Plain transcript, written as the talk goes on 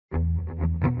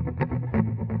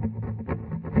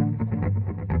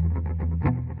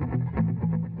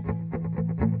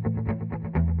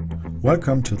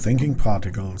Welcome to Thinking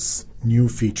Particles New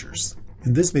Features.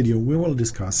 In this video we will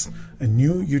discuss a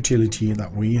new utility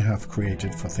that we have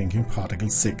created for Thinking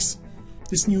Particles 6.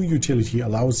 This new utility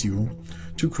allows you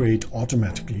to create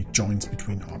automatically joins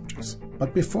between objects.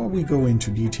 But before we go into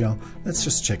detail, let's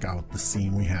just check out the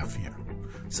scene we have here.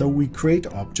 So we create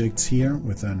objects here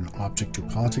with an object to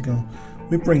particle.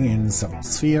 We bring in several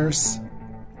spheres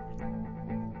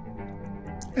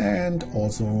and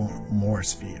also more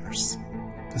spheres.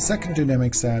 The second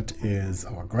dynamic set is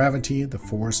our gravity, the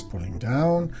force pulling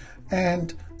down,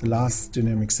 and the last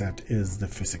dynamic set is the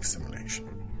physics simulation.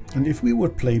 And if we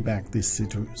would play back this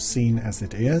scene as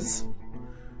it is,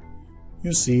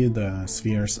 you see the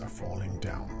spheres are falling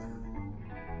down.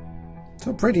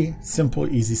 So pretty simple,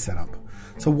 easy setup.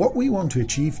 So what we want to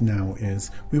achieve now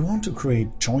is we want to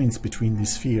create joints between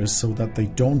these spheres so that they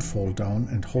don't fall down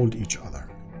and hold each other.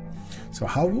 So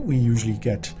how would we usually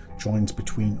get joints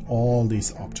between all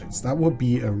these objects? That would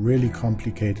be a really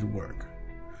complicated work.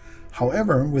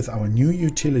 However, with our new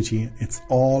utility, it's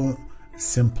all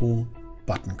simple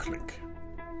button click.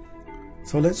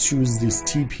 So let's choose this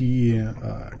TP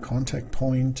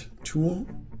ContactPoint tool.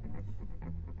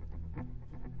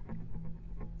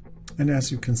 And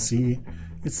as you can see,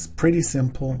 it's pretty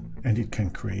simple and it can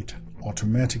create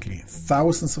automatically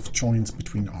thousands of joints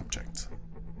between objects.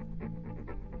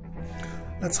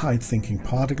 Let's hide Thinking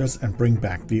Particles and bring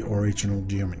back the original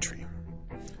geometry.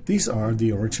 These are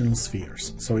the original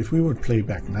spheres. So if we would play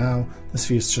back now, the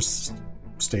spheres just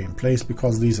stay in place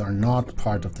because these are not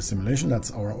part of the simulation.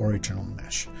 That's our original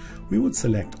mesh. We would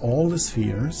select all the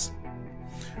spheres,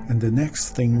 and the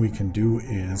next thing we can do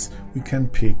is we can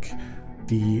pick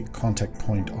the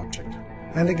ContactPoint object.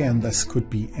 And again, this could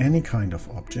be any kind of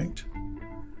object.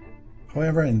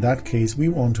 However, in that case, we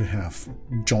want to have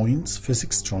joints,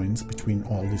 physics joints between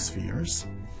all the spheres.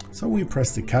 So we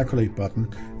press the calculate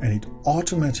button and it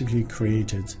automatically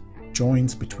created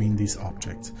joints between these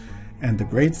objects. And the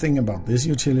great thing about this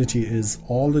utility is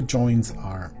all the joints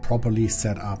are properly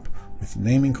set up with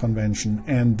naming convention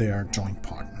and their joint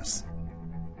partners.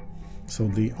 So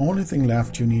the only thing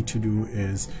left you need to do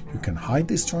is you can hide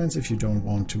these joints if you don't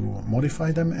want to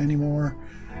modify them anymore,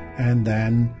 and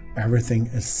then everything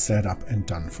is set up and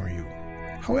done for you.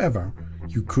 However,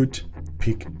 you could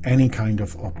pick any kind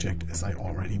of object, as I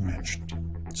already mentioned.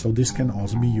 So this can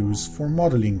also be used for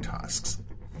modeling tasks.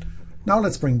 Now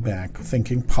let's bring back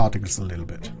Thinking Particles a little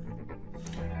bit.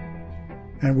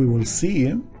 And we will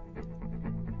see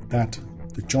that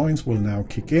the joints will now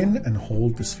kick in and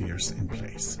hold the spheres in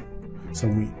place. So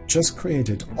we just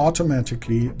created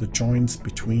automatically the joints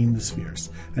between the spheres.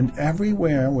 And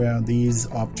everywhere where these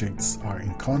objects are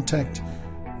in contact,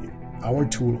 our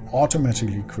tool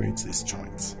automatically creates these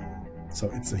joints. So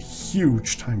it's a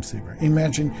huge time saver.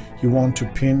 Imagine you want to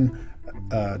pin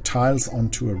tiles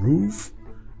onto a roof.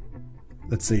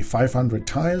 Let's say 500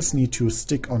 tiles need to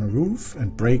stick on a roof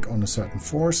and break on a certain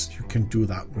force. You can do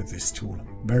that with this tool.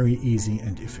 Very easy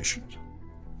and efficient.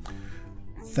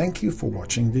 Thank you for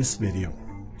watching this video.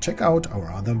 Check out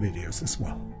our other videos as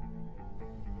well.